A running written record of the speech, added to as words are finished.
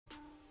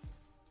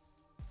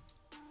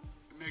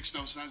makes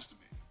no sense to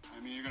me. I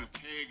mean, you're going to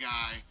pay a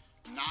guy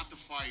not to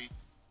fight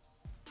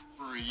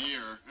for a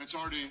year, and it's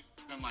already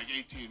been like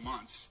 18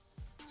 months.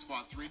 He's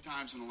fought 3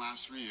 times in the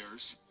last 3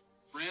 years.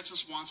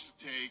 Francis wants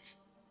to take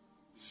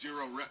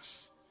 0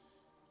 risks.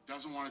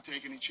 Doesn't want to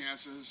take any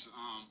chances.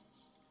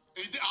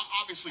 He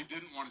obviously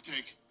didn't want to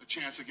take a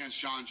chance against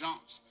John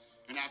Jones.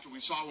 And after we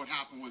saw what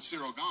happened with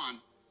Cyril Gane,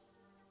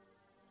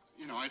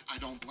 you know, I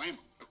don't blame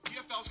him. But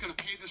PFL's going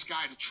to pay this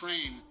guy to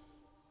train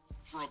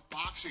for a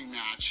boxing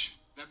match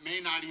that may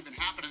not even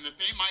happen and that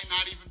they might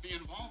not even be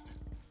involved in.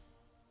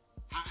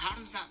 How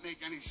does that make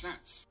any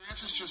sense?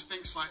 Francis just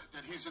thinks like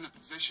that he's in a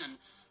position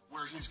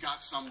where he's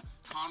got some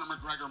Conor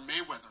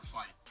McGregor-Mayweather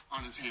fight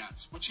on his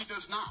hands, which he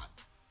does not.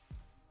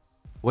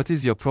 What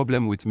is your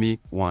problem with me?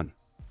 1.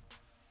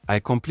 I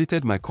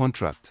completed my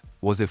contract,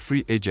 was a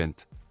free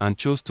agent, and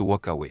chose to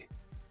walk away.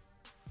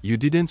 You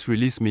didn't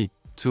release me.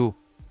 2.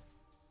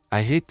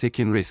 I hate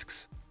taking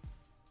risks.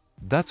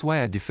 That's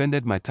why I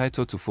defended my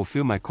title to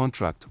fulfill my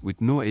contract with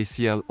no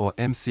ACL or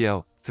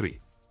MCL. 3.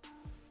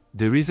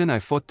 The reason I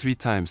fought 3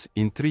 times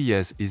in 3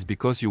 years is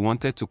because you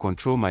wanted to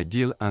control my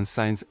deal and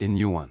sign a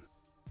new one.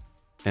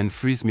 And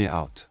freeze me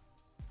out.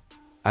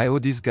 I owe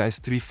these guys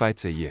 3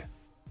 fights a year.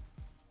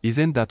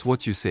 Isn't that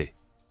what you say?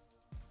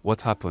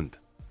 What happened?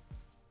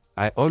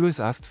 I always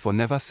asked for,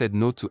 never said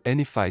no to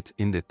any fight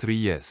in the 3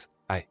 years.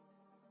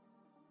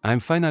 I'm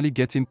finally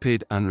getting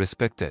paid and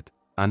respected,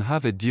 and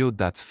have a deal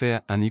that's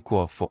fair and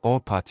equal for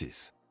all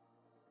parties.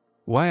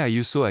 Why are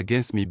you so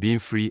against me being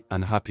free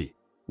and happy?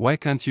 Why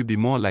can't you be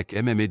more like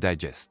MMA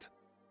Digest?